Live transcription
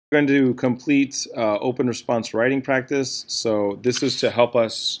We're going to complete open response writing practice. So this is to help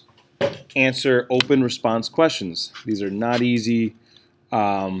us answer open response questions. These are not easy.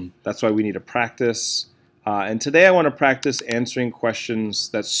 That's why we need to practice. And today I want to practice answering questions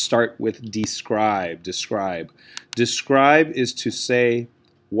that start with describe. Describe. Describe is to say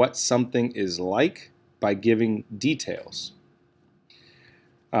what something is like by giving details.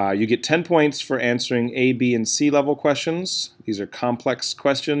 You get 10 points for answering A, B, and C level questions. These are complex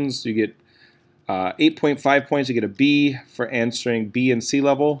questions. You get 8.5 points. You get a B for answering B and C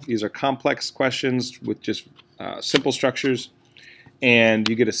level. These are complex questions with just simple structures. And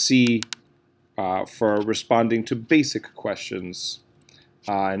you get a C for responding to basic questions,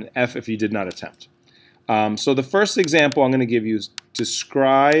 and F if you did not attempt. So the first example I'm going to give you is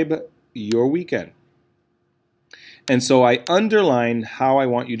describe your weekend. And so I underline how I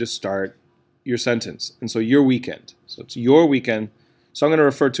want you to start your sentence. And so your weekend. So it's your weekend. So I'm going to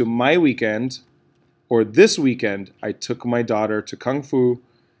refer to my weekend, or this weekend I took my daughter to Kung Fu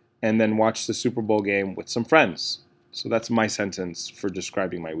and then watched the Super Bowl game with some friends. So that's my sentence for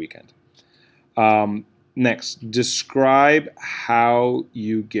describing my weekend. Next, describe how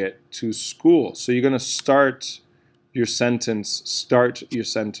you get to school. So you're going to start your sentence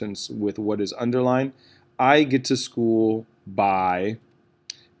with what is underlined. I get to school by,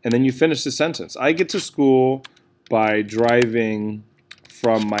 and then you finish the sentence. I get to school by driving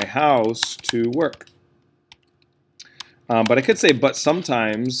from my house to work. But I could say, but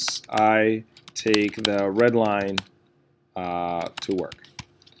sometimes I take the red line to work.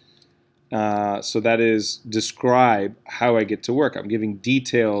 So that is describe how I get to work. I'm giving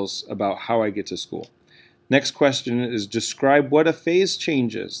details about how I get to school. Next question is describe what a phase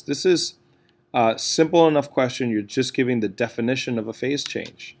change is. This is a simple enough question. You're just giving the definition of a phase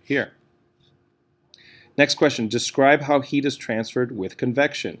change here. Next question, describe how heat is transferred with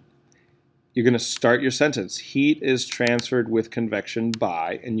convection. You're going to start your sentence. Heat is transferred with convection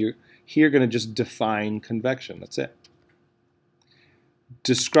by, and you're here going to just define convection. That's it.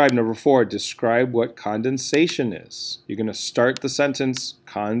 Describe, number 4, describe what condensation is. You're going to start the sentence,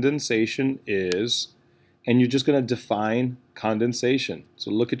 condensation is, and you're just going to define condensation.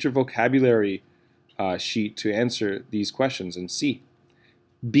 So look at your vocabulary sheet to answer these questions and see.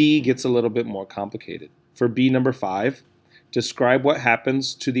 B gets a little bit more complicated. For B, number 5, describe what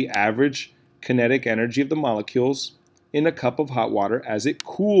happens to the average kinetic energy of the molecules in a cup of hot water as it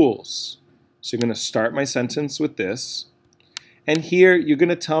cools. So you're going to start my sentence with this. And here you're going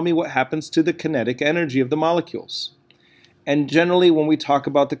to tell me what happens to the kinetic energy of the molecules. And generally when we talk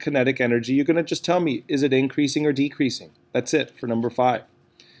about the kinetic energy, you're going to just tell me, is it increasing or decreasing? That's it for number 5.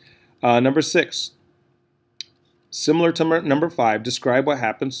 Number 6, similar to number 5, describe what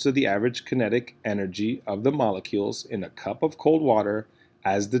happens to the average kinetic energy of the molecules in a cup of cold water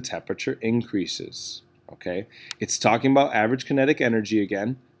as the temperature increases. Okay, it's talking about average kinetic energy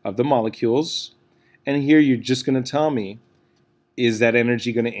again of the molecules. And here you're just going to tell me, is that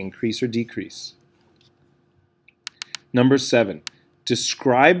energy going to increase or decrease? Number 7,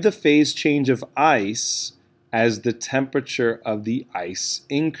 describe the phase change of ice as the temperature of the ice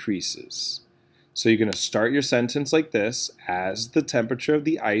increases. So you're going to start your sentence like this, as the temperature of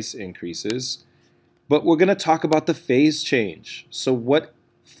the ice increases, but we're going to talk about the phase change. So what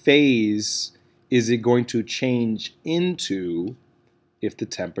phase is it going to change into if the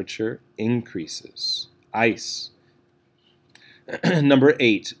temperature increases? Ice. Number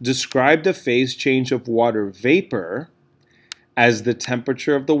 8, describe the phase change of water vapor as the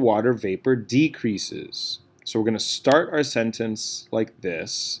temperature of the water vapor decreases. So we're going to start our sentence like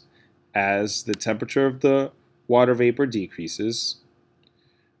this, as the temperature of the water vapor decreases.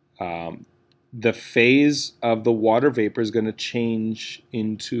 The phase of the water vapor is going to change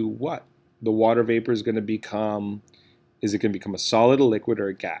into what? The water vapor is going to become, is it going to become a solid, a liquid, or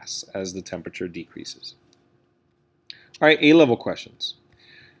a gas as the temperature decreases? All right, A-level questions.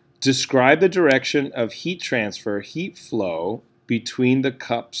 Describe the direction of heat transfer, heat flow between the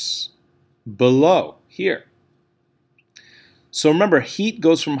cups below here. So remember, heat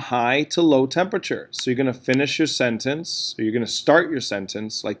goes from high to low temperature. So you're going to finish your sentence, or you're going to start your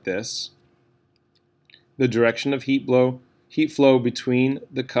sentence like this. The direction of heat flow between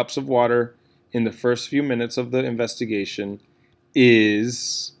the cups of water in the first few minutes of the investigation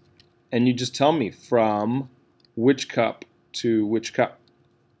is, and you just tell me from which cup to which cup.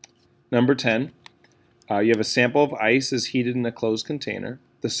 Number 10, you have a sample of ice is heated in a closed container.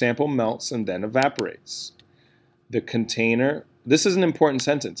 The sample melts and then evaporates. The container, this is an important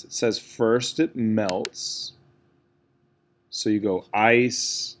sentence. It says first it melts. So you go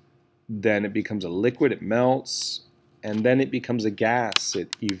ice, then it becomes a liquid, it melts, and then it becomes a gas.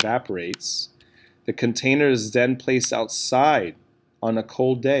 It evaporates. The container is then placed outside on a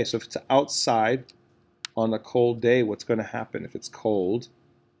cold day. So if it's outside on a cold day, what's going to happen if it's cold?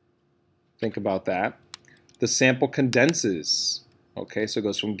 Think about that. The sample condenses. Okay, so it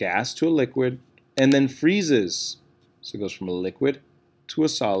goes from gas to a liquid and then freezes. So it goes from a liquid to a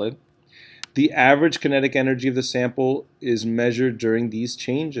solid. The average kinetic energy of the sample is measured during these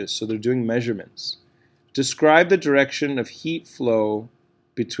changes. So they're doing measurements. Describe the direction of heat flow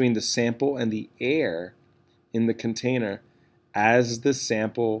between the sample and the air in the container as the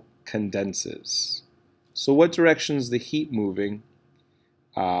sample condenses. So what direction is the heat moving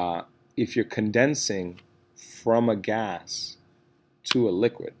if you're condensing from a gas to a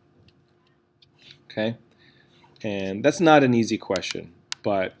liquid? Okay, and that's not an easy question,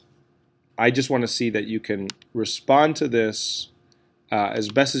 but I just want to see that you can respond to this as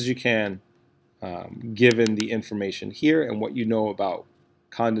best as you can given the information here and what you know about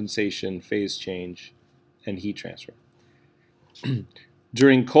condensation, phase change, and heat transfer.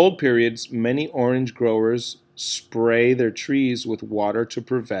 During cold periods, many orange growers spray their trees with water to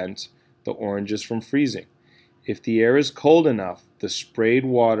prevent the oranges from freezing. If the air is cold enough, the sprayed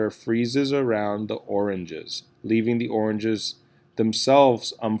water freezes around the oranges, leaving the oranges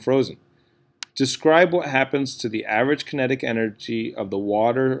themselves unfrozen. Describe what happens to the average kinetic energy of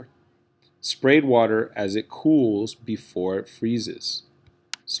the sprayed water as it cools before it freezes.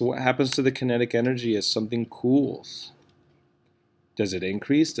 So what happens to the kinetic energy as something cools? Does it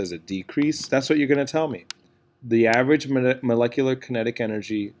increase? Does it decrease? That's what you're going to tell me. The average molecular kinetic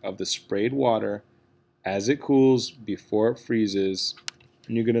energy of the sprayed water as it cools before it freezes,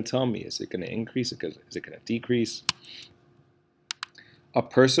 and you're going to tell me, is it going to increase? Is it going to decrease? A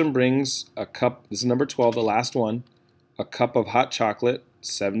person brings a cup, this is number 12, the last one, a cup of hot chocolate,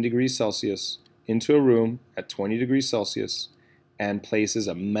 7 degrees Celsius, into a room at 20 degrees Celsius and places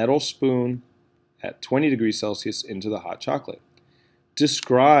a metal spoon at 20 degrees Celsius into the hot chocolate.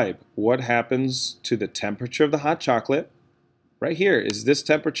 Describe what happens to the temperature of the hot chocolate. Right here, is this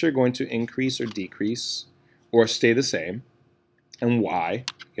temperature going to increase or decrease or stay the same? And why?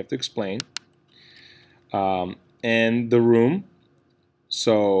 You have to explain. And the room.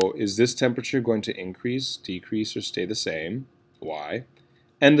 So is this temperature going to increase, decrease, or stay the same? Why?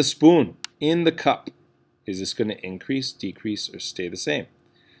 And the spoon in the cup. Is this going to increase, decrease, or stay the same?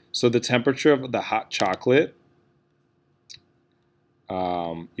 So the temperature of the hot chocolate,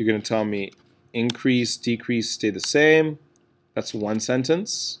 you're going to tell me increase, decrease, stay the same. That's one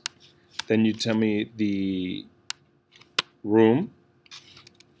sentence. Then you tell me the room.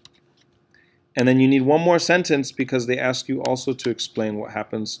 And then you need one more sentence because they ask you also to explain what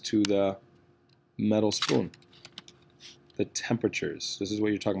happens to the metal spoon. The temperatures. This is what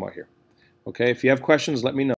you're talking about here. Okay, if you have questions, let me know.